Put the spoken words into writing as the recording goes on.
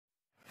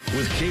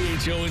With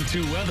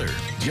KHON2 Weather,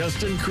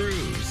 Justin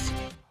Cruz.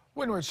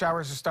 Windward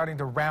showers are starting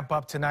to ramp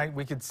up tonight.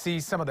 We could see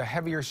some of the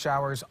heavier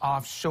showers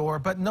offshore,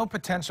 but no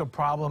potential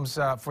problems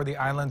for the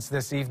islands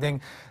this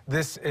evening.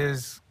 This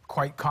is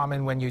quite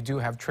common when you do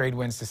have trade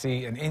winds to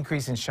see an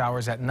increase in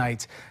showers at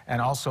night and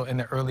also in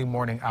the early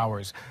morning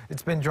hours.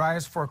 It's been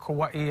driest for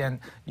Kauai, and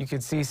you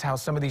can see how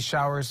some of these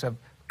showers have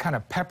kind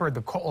of peppered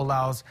the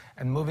Ko'olaus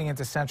and moving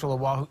into central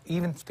Oahu,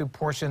 even through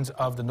portions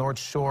of the north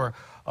shore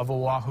of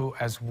Oahu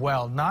as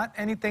well. Not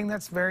anything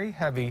that's very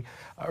heavy.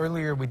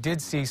 Earlier we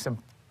did see some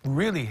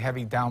really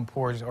heavy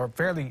downpours, or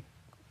fairly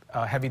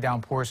heavy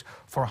downpours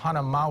for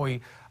Hana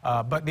Maui,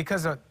 but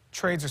because the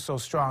trades are so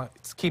strong,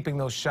 it's keeping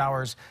those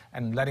showers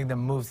and letting them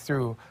move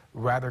through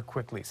rather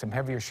quickly. Some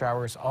heavier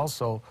showers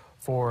also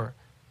for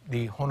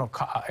the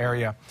Honoka'a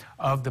area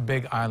of the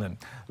Big Island.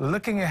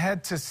 Looking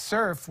ahead to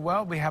surf,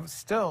 well, we have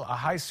still a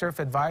high surf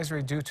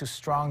advisory due to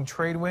strong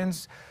trade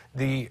winds.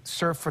 The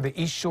surf for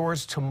the east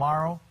shores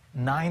tomorrow,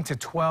 9 to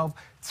 12,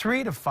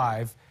 3 to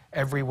 5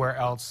 everywhere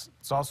else.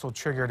 It's also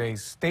triggered a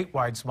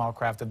statewide small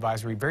craft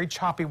advisory. Very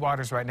choppy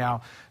waters right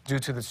now due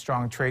to the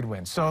strong trade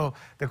winds. So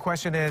the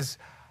question is,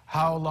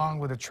 how long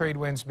will the trade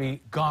winds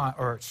be gone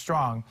or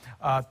strong?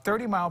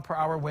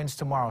 30-mile-per-hour winds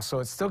tomorrow. So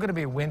it's still going to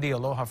be a windy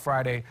Aloha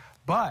Friday,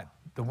 but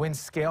the winds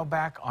scale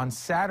back on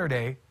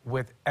Saturday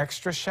with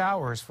extra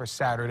showers for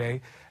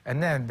Saturday,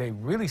 and then they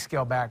really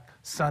scale back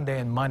Sunday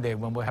and Monday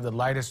when we'll have the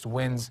lightest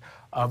winds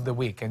of the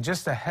week. And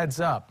just a heads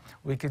up,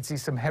 we could see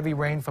some heavy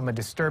rain from a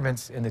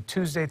disturbance in the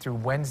Tuesday through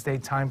Wednesday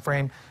time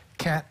frame.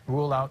 Can't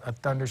rule out a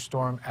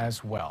thunderstorm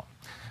as well.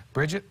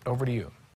 Bridget, over to you.